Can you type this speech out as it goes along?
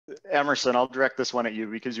Emerson, I'll direct this one at you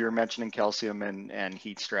because you were mentioning calcium and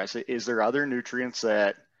heat stress. Is there other nutrients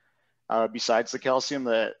that, besides the calcium,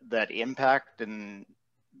 that impact and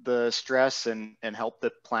the stress and help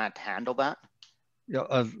the plant handle that?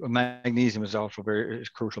 Yeah, magnesium is also is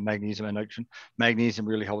crucial. Magnesium and nitrogen. Magnesium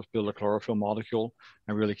really helps build a chlorophyll molecule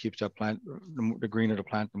and really keeps that plant. The greener the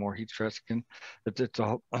plant, the more heat stress it can.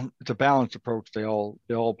 It's a balanced approach. They all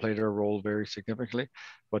play their role very significantly,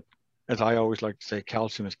 but as I always like to say,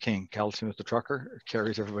 calcium is king. Calcium is the trucker. It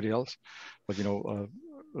carries everybody else. But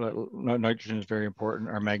nitrogen is very important.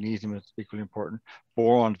 Our magnesium is equally important.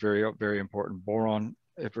 Boron is very important. Boron,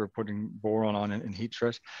 if we're putting boron on in heat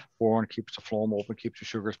stress, boron keeps the phloem open, keeps the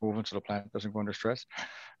sugars moving so the plant doesn't go under stress.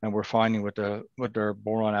 And we're finding with their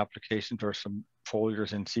boron applications, there are some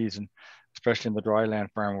foliars in season, especially in the dry land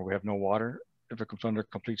farm where we have no water. If it comes under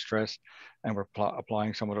complete stress and we're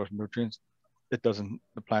applying some of those nutrients, the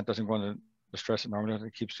plant doesn't go under the stress it normally does.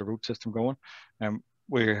 It keeps the root system going. And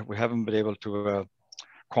we haven't been able to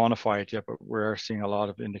quantify it yet, but we're seeing a lot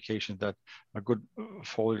of indications that a good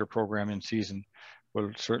foliar program in season will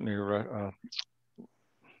certainly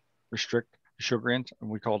restrict sugar ants, and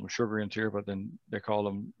we call them sugar ants here, but then they call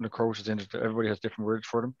them necrosis ants. Everybody has different words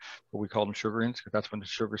for them, but we call them sugar ants because that's when the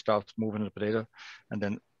sugar stops moving in the potato, and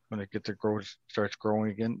then when it gets to grow, it starts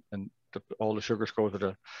growing again, and all the sugars go to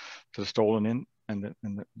the stolon in, and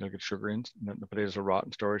they'll get sugar ants, and then the potatoes will rot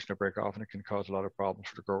in storage and they break off, and it can cause a lot of problems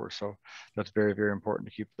for the growers. So that's very, very important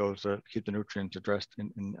to keep those keep the nutrients addressed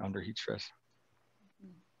in under heat stress.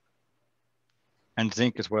 And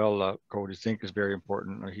zinc as well, Cody. Zinc is very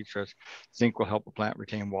important in heat stress. Zinc will help a plant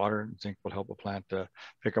retain water. Zinc will help a plant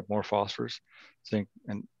pick up more phosphorus. Zinc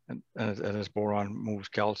and as boron moves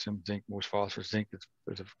calcium, zinc moves phosphorus. Zinc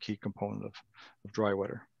is a key component of dry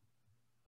weather.